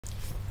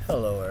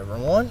Hello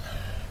everyone.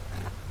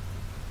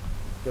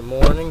 Good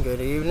morning, good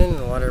evening,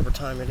 and whatever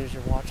time it is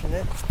you're watching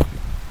it.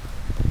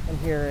 I'm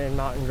here in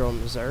Mountain Grove,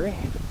 Missouri,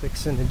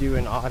 fixing to do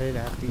an audit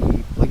at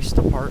the police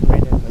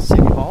department in the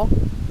city hall.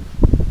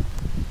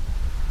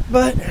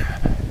 But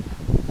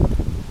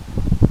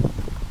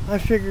I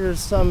figured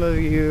some of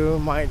you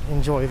might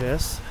enjoy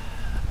this.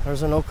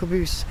 There's an old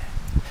caboose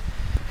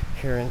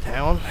here in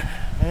town,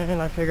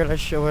 and I figured I'd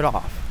show it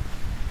off.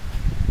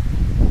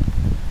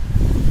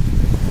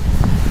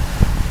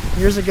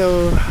 Years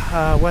ago,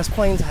 West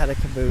Plains had a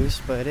caboose,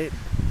 but it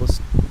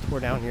was tore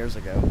down years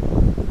ago.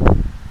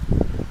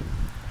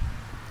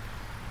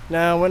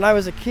 Now, when I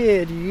was a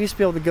kid, you used to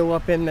be able to go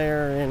up in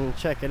there and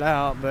check it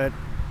out, but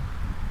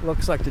it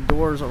looks like the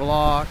doors are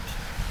locked.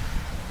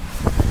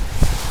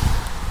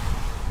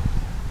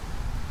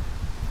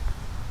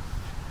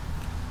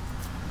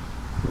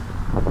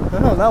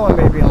 Oh, that one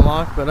may be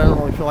unlocked, but I don't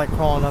really feel like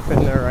crawling up in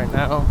there right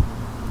now.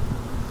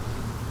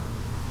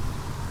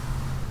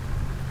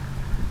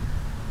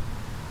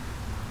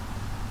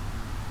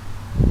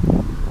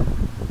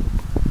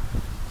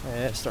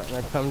 It's starting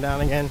to come down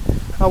again.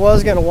 I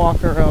was going to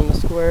walk around the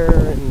square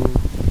and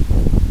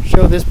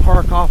show this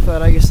park off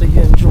that I used to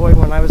enjoy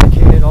when I was a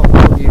kid, all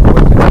the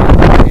equipment.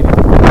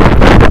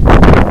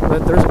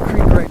 But there's a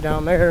creek right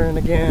down there, and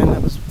again,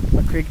 that was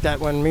a creek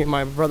that when me and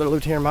my brother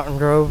lived here in Mountain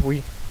Grove,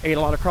 we ate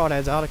a lot of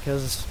crawdads out of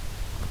because,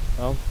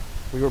 well,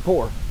 we were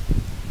poor.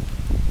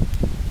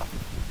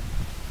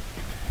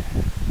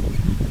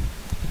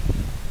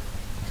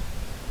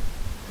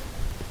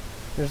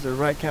 Here's the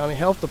Wright County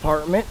Health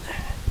Department.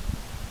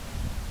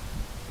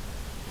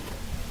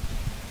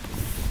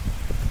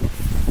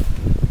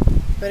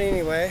 But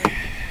anyway,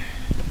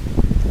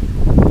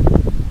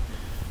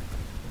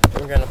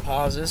 we're going to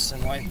pause this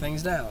and wipe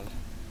things down.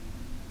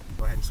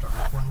 Go ahead and start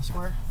recording the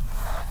square.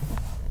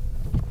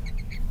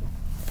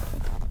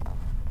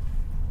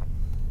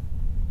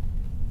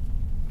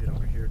 Get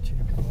over here too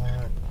if you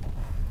want.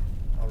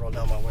 I'll roll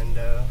down my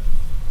window.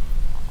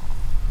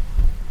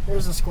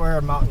 Here's the square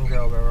of Mountain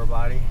Grove,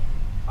 everybody.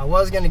 I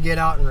was going to get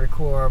out and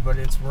record, but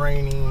it's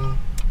raining.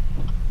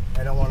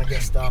 I don't want to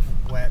get stuff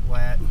wet.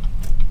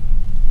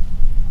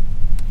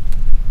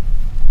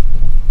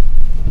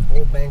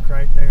 Old bank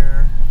right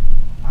there.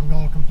 I'm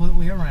going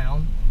completely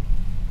around.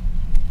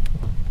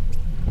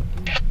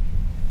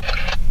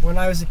 When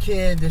I was a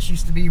kid, this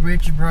used to be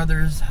Rich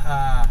Brothers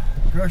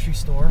grocery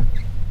store.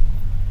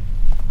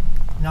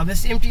 Now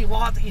this empty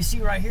lot that you see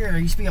right here, there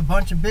used to be a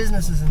bunch of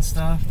businesses and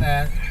stuff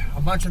that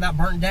a bunch of that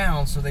burnt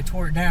down, so they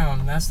tore it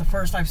down. And that's the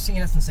first I've seen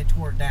it since they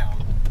tore it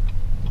down.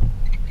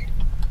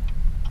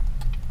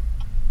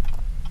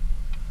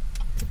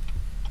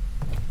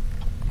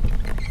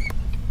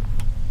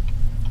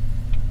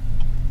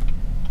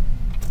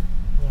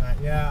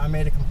 Yeah, I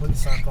made a complete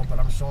circle, but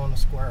I'm showing the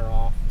square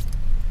off.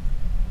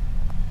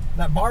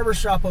 That barber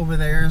shop over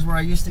there is where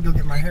I used to go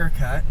get my hair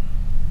cut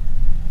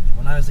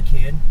when I was a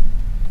kid.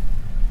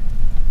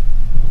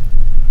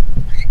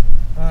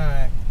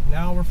 Alright,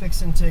 now we're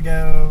fixing to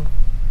go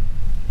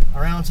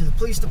around to the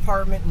police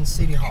department and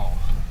city hall.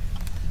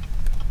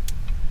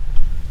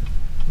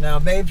 Now,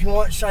 babe, if you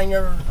want, shine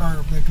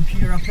the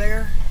computer up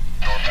there.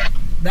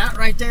 That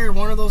right there,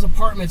 one of those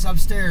apartments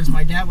upstairs,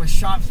 my dad was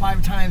shot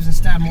 5 times and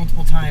stabbed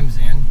multiple times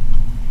in.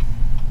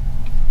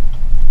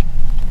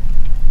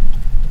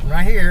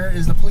 Right here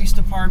is the police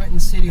department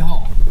and city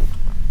hall.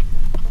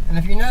 And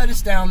if you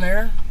notice down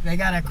there, they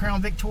got a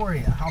Crown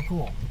Victoria. How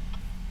cool.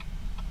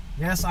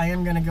 Yes, I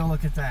am going to go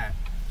look at that.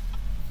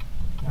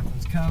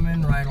 Nothing's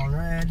coming, right on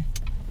red.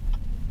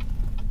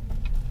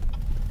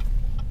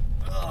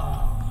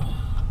 Oh.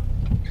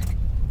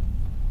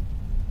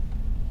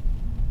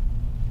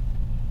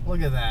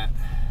 Look at that.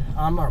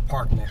 I'm going to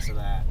park next to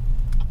that.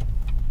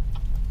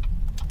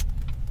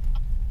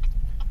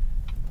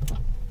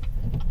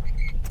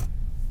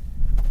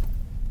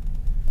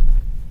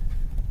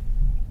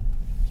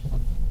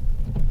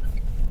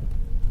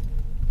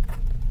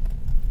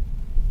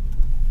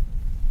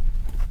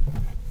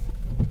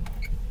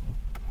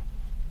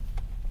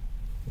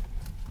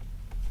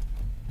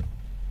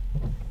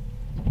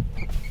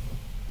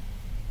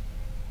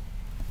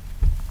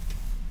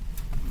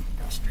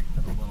 Straighten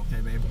up a little, okay,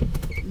 babe?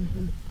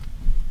 Mm-hmm.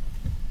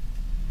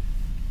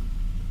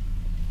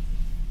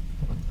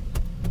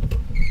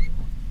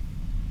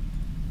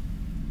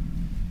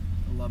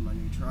 I love my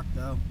new truck,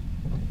 though.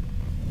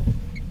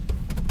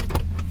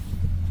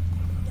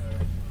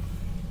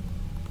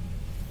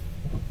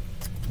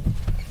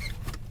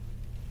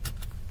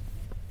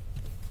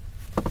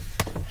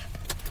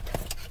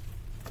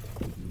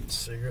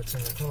 Cigarettes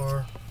in the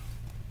car.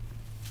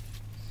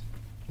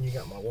 You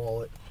got my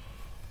wallet.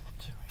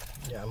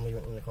 Yeah, I'm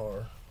leaving it in the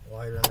car.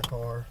 Lighter in the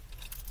car.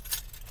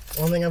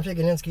 Only thing I'm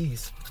taking in is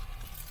keys.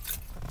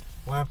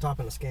 Laptop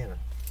and a scanner.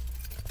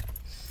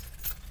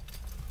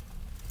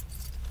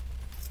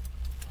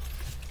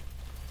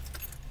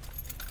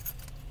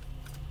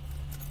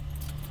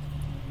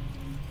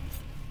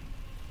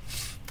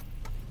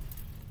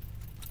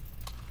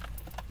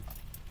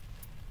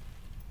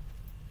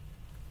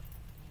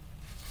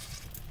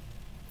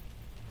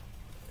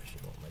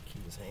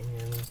 is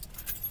hanging.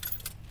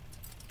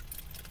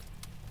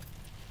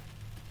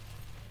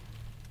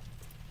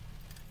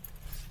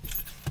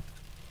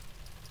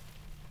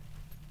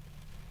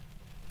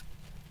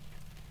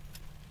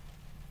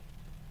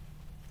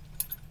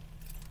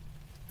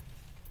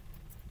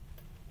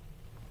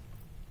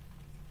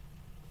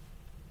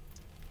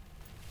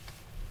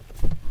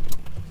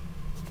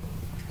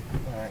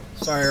 Alright,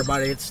 sorry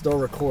everybody, it's still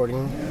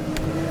recording.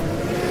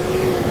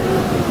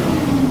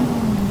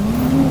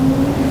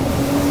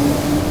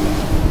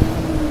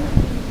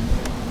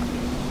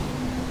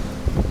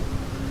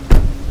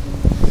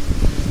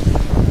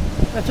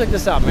 Now check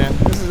this out, man.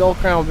 This is Old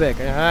Crown Vic,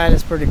 and that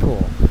is pretty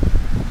cool.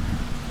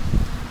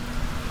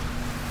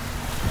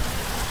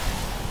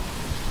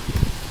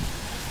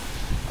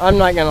 I'm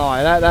not gonna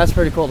lie, that's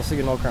pretty cool to see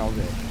an Old Crown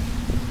Vic.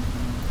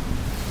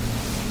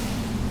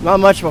 Not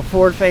much of a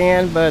Ford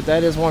fan, but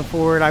that is one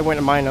Ford I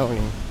wouldn't mind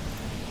owning.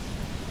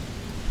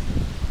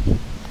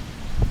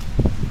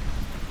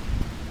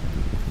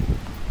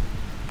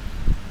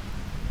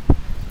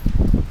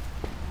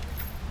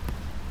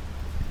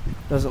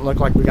 Doesn't look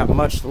like we got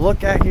much to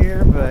look at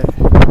here, but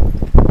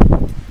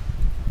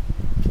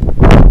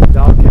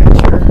dog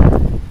catcher.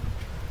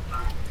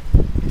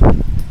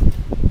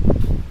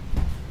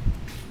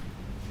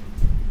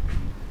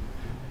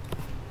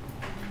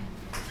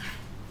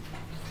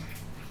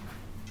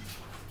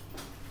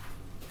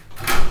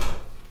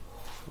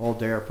 Old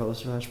Dare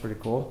poster, that's pretty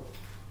cool.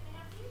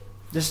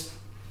 Just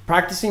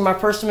practicing my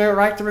First Amendment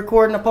right to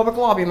record in a public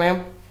lobby,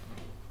 ma'am.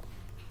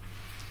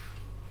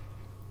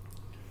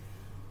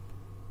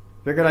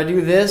 Figured I'd do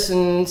this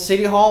in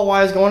City Hall while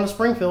I was going to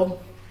Springfield.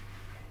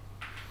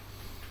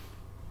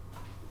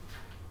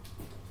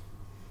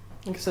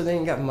 Like I said, they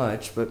ain't got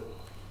much, but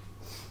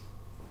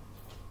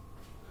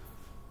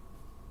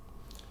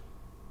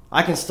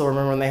I can still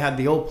remember when they had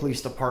the old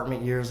police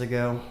department years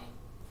ago.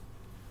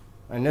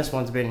 And this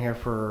one's been here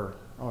for,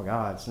 oh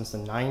God, since the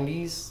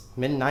 90s,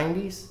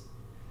 mid-90s.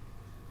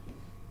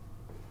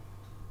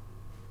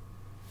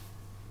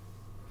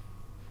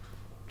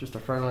 Just a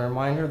friendly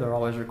reminder, they're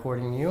always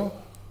recording you.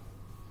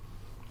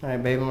 All right,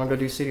 babe, I'm gonna go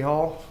do City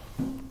Hall.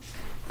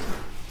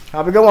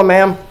 Have a good one,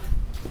 ma'am.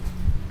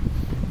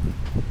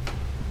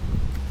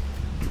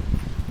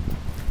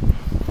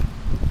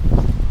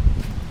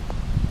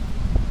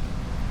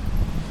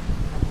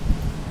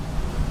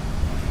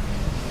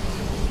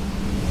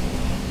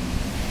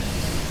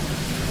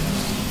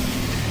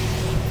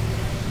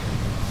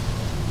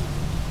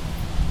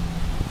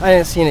 I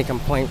didn't see any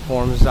complaint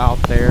forms out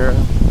there.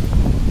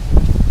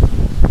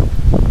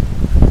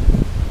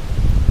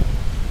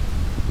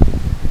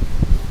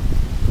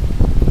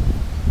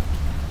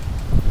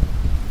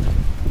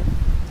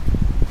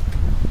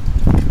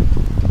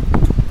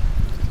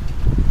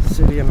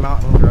 City of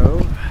Mountain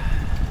Grove.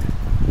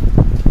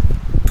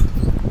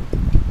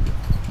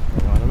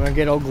 Hang on, I'm gonna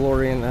get Old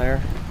Glory in there.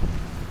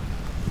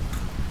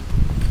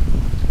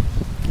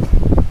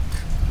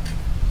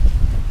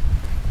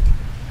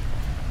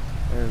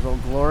 There's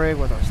Old Glory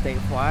with our state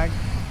flag.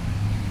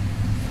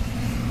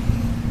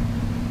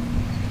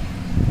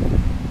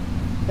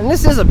 And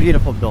this is a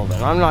beautiful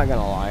building, I'm not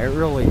gonna lie, it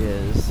really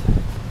is.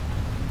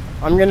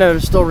 I'm gonna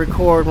still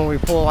record when we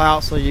pull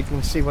out so you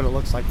can see what it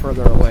looks like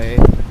further away.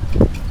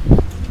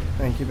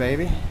 Thank you,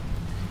 baby.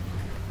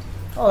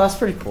 Oh, that's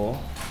pretty cool.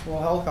 A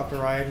little helicopter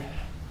ride.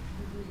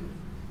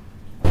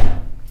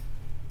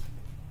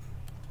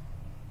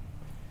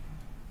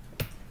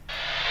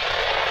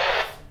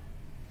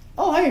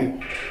 Oh, hey.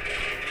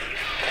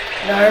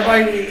 Now,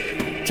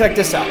 everybody, check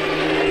this out.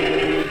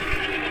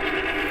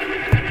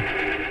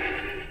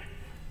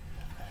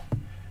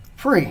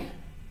 Free.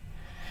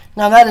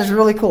 Now, that is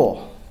really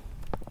cool.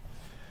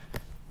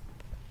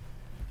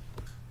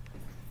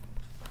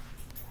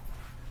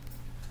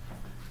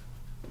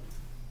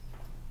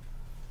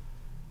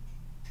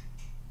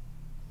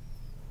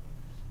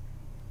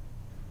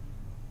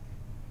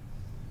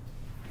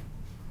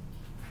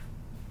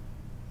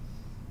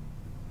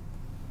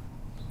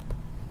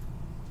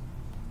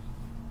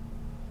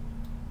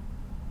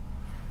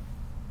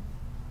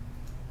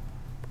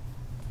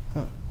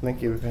 Huh.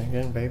 Thank you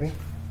again, baby.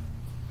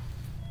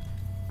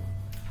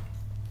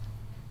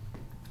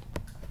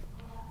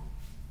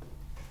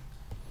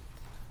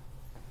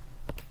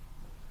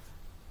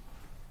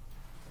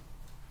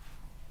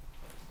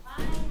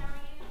 Hi, how are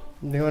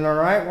you? Doing all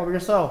right? What about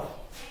yourself?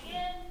 Pretty good.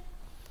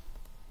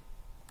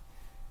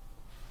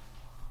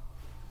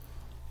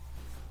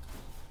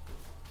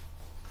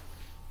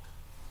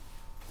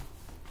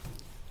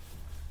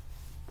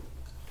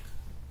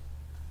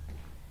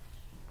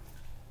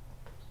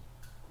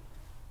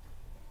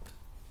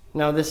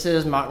 Now this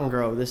is Mountain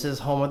Grove. This is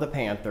home of the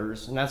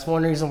Panthers, and that's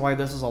one reason why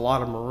this is a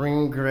lot of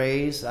maroon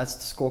grays. That's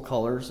the school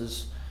colors,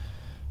 is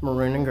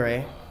maroon and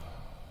gray.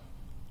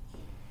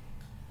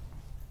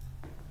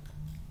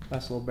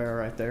 That's a little bear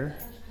right there.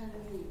 That's kind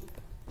of neat.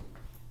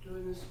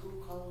 Doing the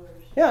school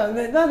colors. Yeah,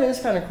 that is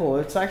kind of cool.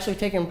 It's actually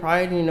taking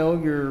pride in, you know,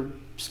 your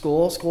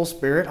school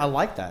spirit. I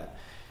like that.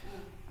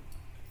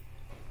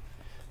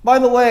 By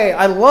the way,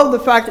 I love the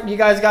fact that you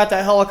guys got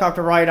that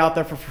helicopter ride out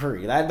there for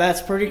free.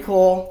 That's pretty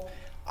cool.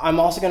 I'm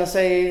also going to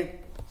say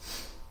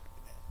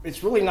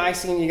it's really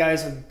nice seeing you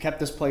guys have kept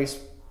this place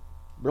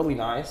really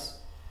nice.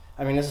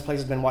 I mean, this place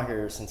has been, what,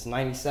 here since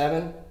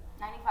 97?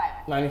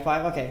 95.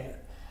 95? Okay.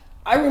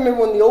 I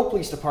remember when the old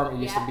police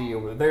department used to be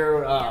over there,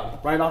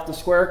 right off the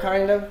square,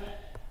 kind of.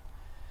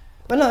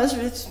 But no,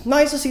 it's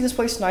nice to see this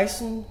place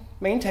nice and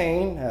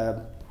maintained.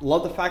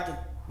 Love the fact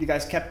that you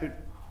guys kept it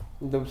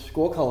the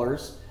school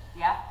colors.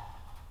 Yeah.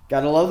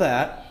 Gotta love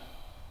that.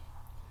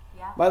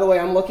 Yeah. By the way,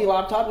 I'm Lucky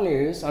Laptop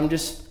News. I'm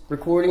just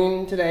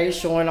recording today,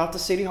 showing off the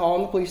city hall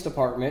and the police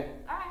department.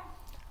 All right.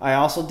 I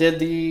also did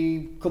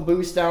the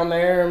caboose down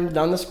there and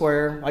down the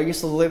square. I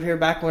used to live here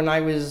back when I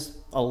was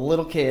a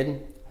little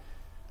kid.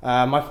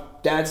 My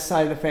dad's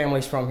side of the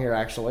family's from here,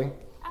 actually.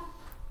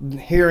 Oh.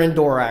 Here in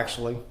Dora,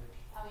 actually.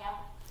 Oh, yeah.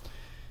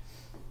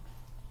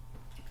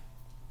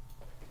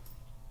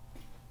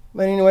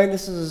 But anyway,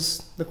 this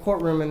is the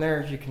courtroom in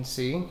there, as you can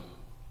see.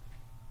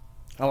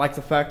 I like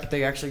the fact that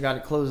they actually got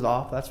it closed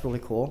off. That's really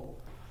cool.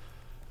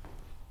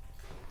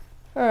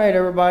 All right,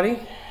 everybody.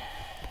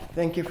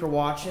 Thank you for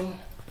watching.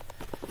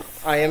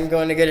 I am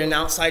going to get an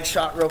outside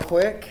shot real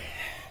quick.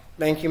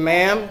 Thank you,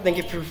 ma'am. Thank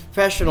you for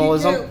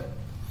professionalism.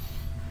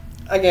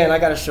 Again, I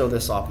got to show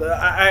this off.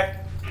 I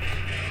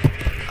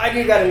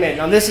do got to admit,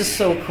 now this is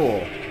so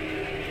cool.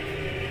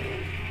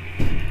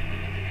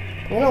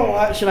 You know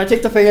what? Should I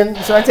take the fan?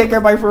 Should I take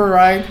everybody for a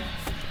ride?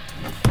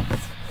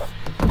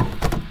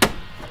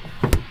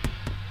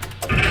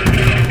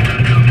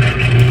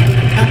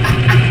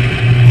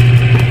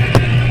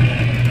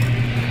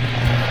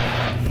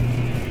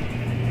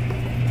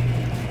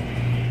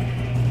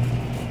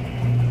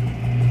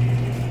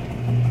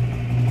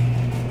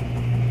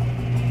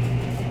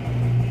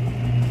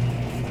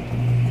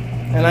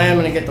 And I am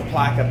going to get the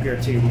plaque up here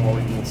too, more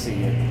we can see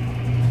it.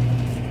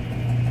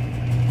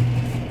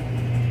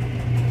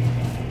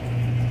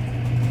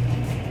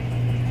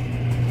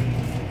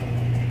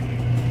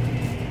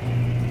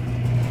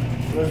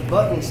 There's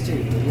buttons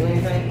too. Do they do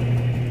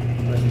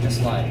anything? Or is it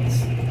just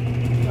lights?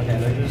 Okay,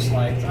 they're just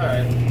lights.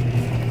 Alright.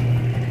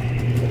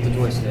 With the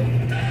joystick.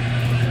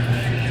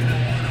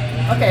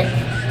 Okay.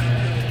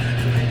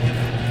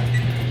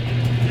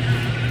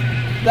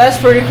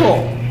 That's pretty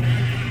cool.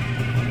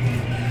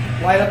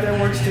 Light up there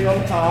works too on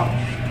the top.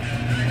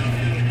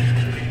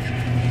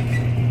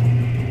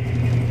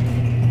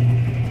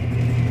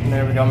 And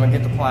there we go, I'm gonna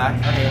get the plaque.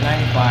 Okay,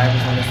 95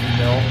 is when this was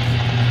built.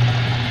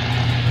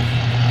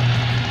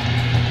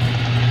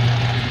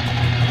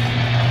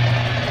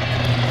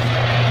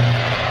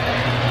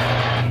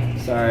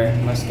 Sorry,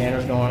 my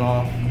scanner's going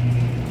off.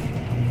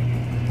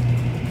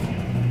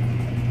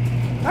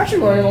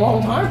 Actually running a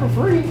long time for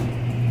free.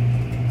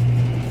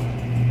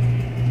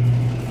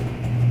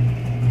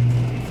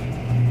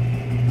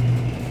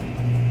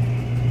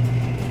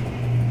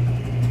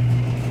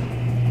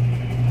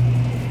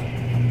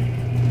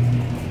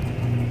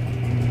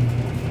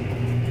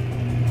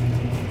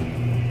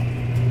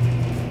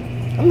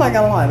 I'm not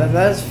gonna lie,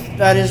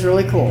 that is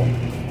really cool.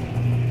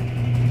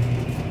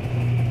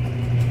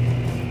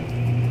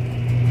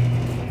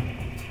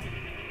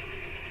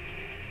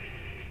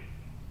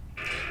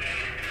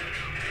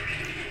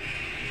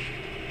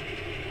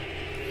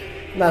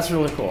 That's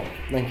really cool.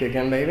 Thank you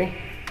again, baby.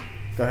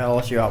 Go ahead, I'll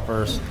let you out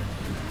first.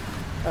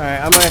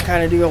 Alright, I'm gonna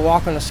kind of do a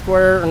walk on the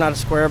square, or not a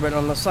square, but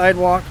on the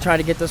sidewalk. Try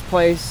to get this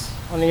place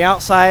on the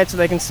outside so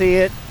they can see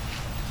it.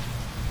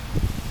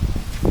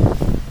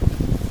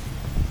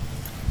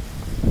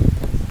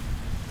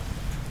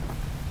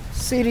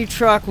 City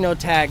truck, no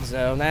tags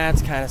though.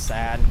 That's kind of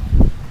sad.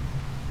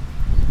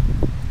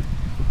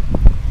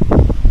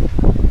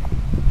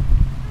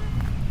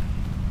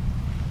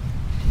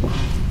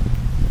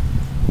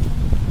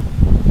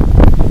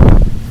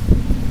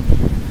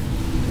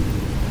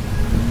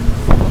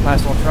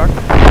 Nice little truck.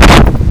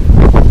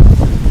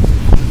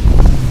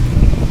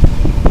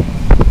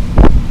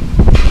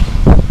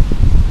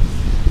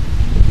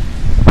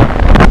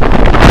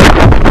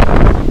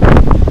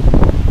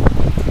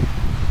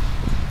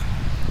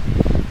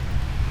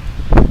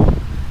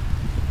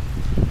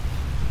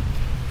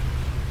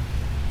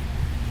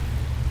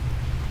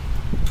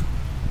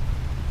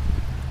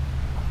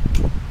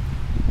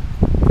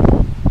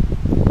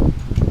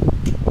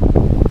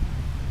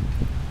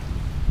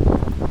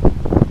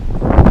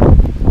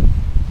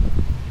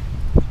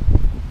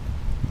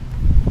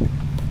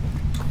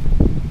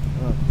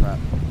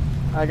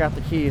 I got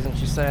the keys and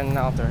she's sitting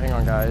out there. Hang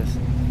on, guys.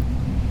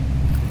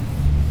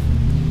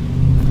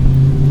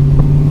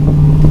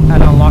 I had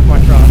to unlock my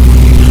truck.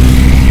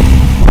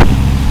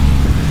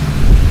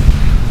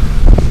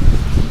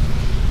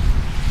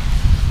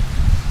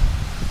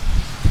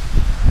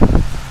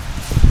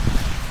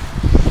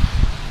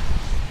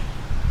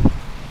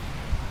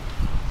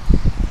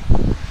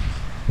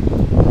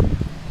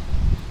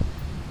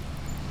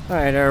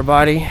 Alright,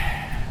 everybody.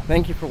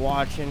 Thank you for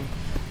watching.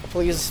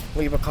 Please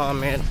leave a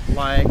comment,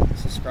 like,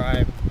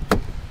 subscribe.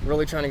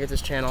 Really trying to get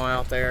this channel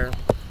out there.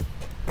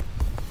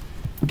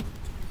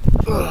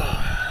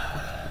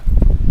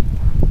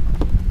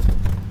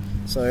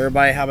 So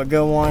everybody have a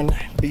good one.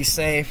 Be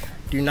safe.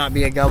 Do not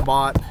be a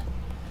GovBot.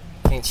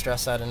 Can't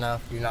stress that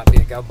enough. Do not be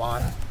a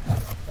GovBot.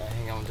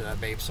 Hang on to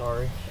that, babe.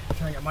 Sorry. I'm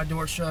trying to get my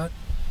door shut.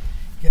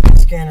 Get my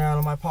scanner out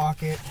of my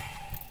pocket.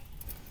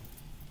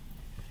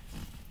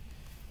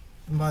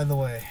 And by the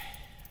way,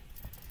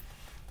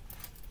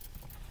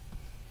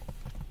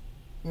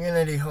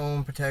 Unity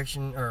Home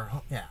Protection, or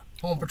yeah,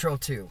 Home Patrol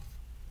 2.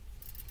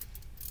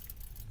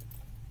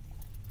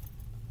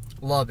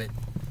 Love it.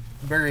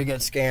 Very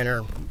good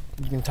scanner.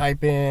 You can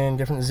type in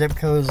different zip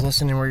codes,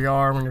 listening where you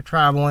are when you're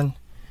traveling.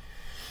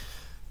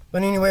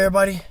 But anyway,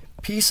 everybody,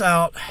 peace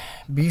out.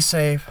 Be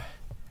safe.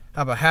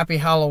 Have a happy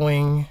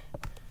Halloween,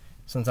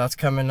 since that's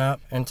coming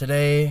up. And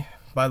today,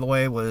 by the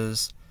way,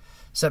 was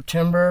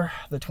September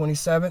the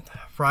 27th,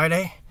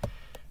 Friday.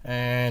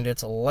 And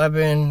it's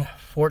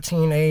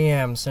 11:14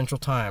 a.m. Central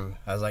Time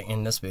as I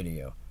end this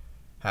video.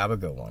 Have a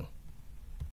good one.